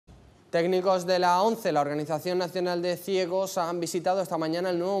Técnicos de la ONCE, la Organización Nacional de Ciegos, han visitado esta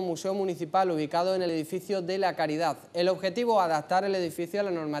mañana el nuevo museo municipal ubicado en el edificio de la Caridad. El objetivo, adaptar el edificio a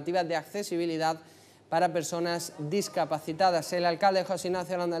la normativa de accesibilidad para personas discapacitadas. El alcalde José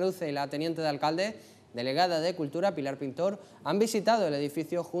Ignacio Landaluce y la teniente de alcalde, delegada de Cultura, Pilar Pintor, han visitado el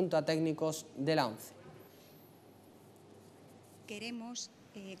edificio junto a técnicos de la ONCE. Queremos,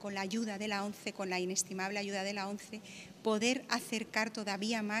 con la ayuda de la ONCE, con la inestimable ayuda de la ONCE, poder acercar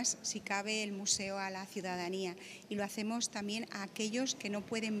todavía más, si cabe, el museo a la ciudadanía. Y lo hacemos también a aquellos que no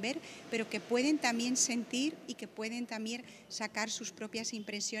pueden ver, pero que pueden también sentir y que pueden también sacar sus propias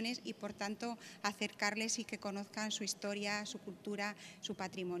impresiones y, por tanto, acercarles y que conozcan su historia, su cultura, su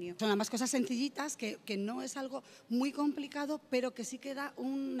patrimonio. Son ambas cosas sencillitas, que no es algo muy complicado, pero que sí que da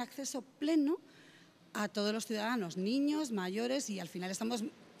un acceso pleno a todos los ciudadanos, niños, mayores, y al final estamos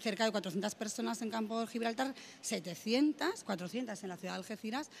cerca de 400 personas en Campo de Gibraltar, 400 en la ciudad de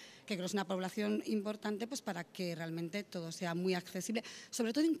Algeciras, que creo que es una población importante, pues para que realmente todo sea muy accesible,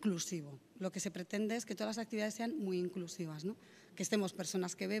 sobre todo inclusivo. Lo que se pretende es que todas las actividades sean muy inclusivas, ¿no? Que estemos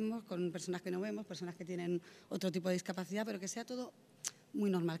personas que vemos, con personas que no vemos, personas que tienen otro tipo de discapacidad, pero que sea todo muy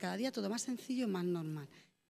normal, cada día todo más sencillo y más normal.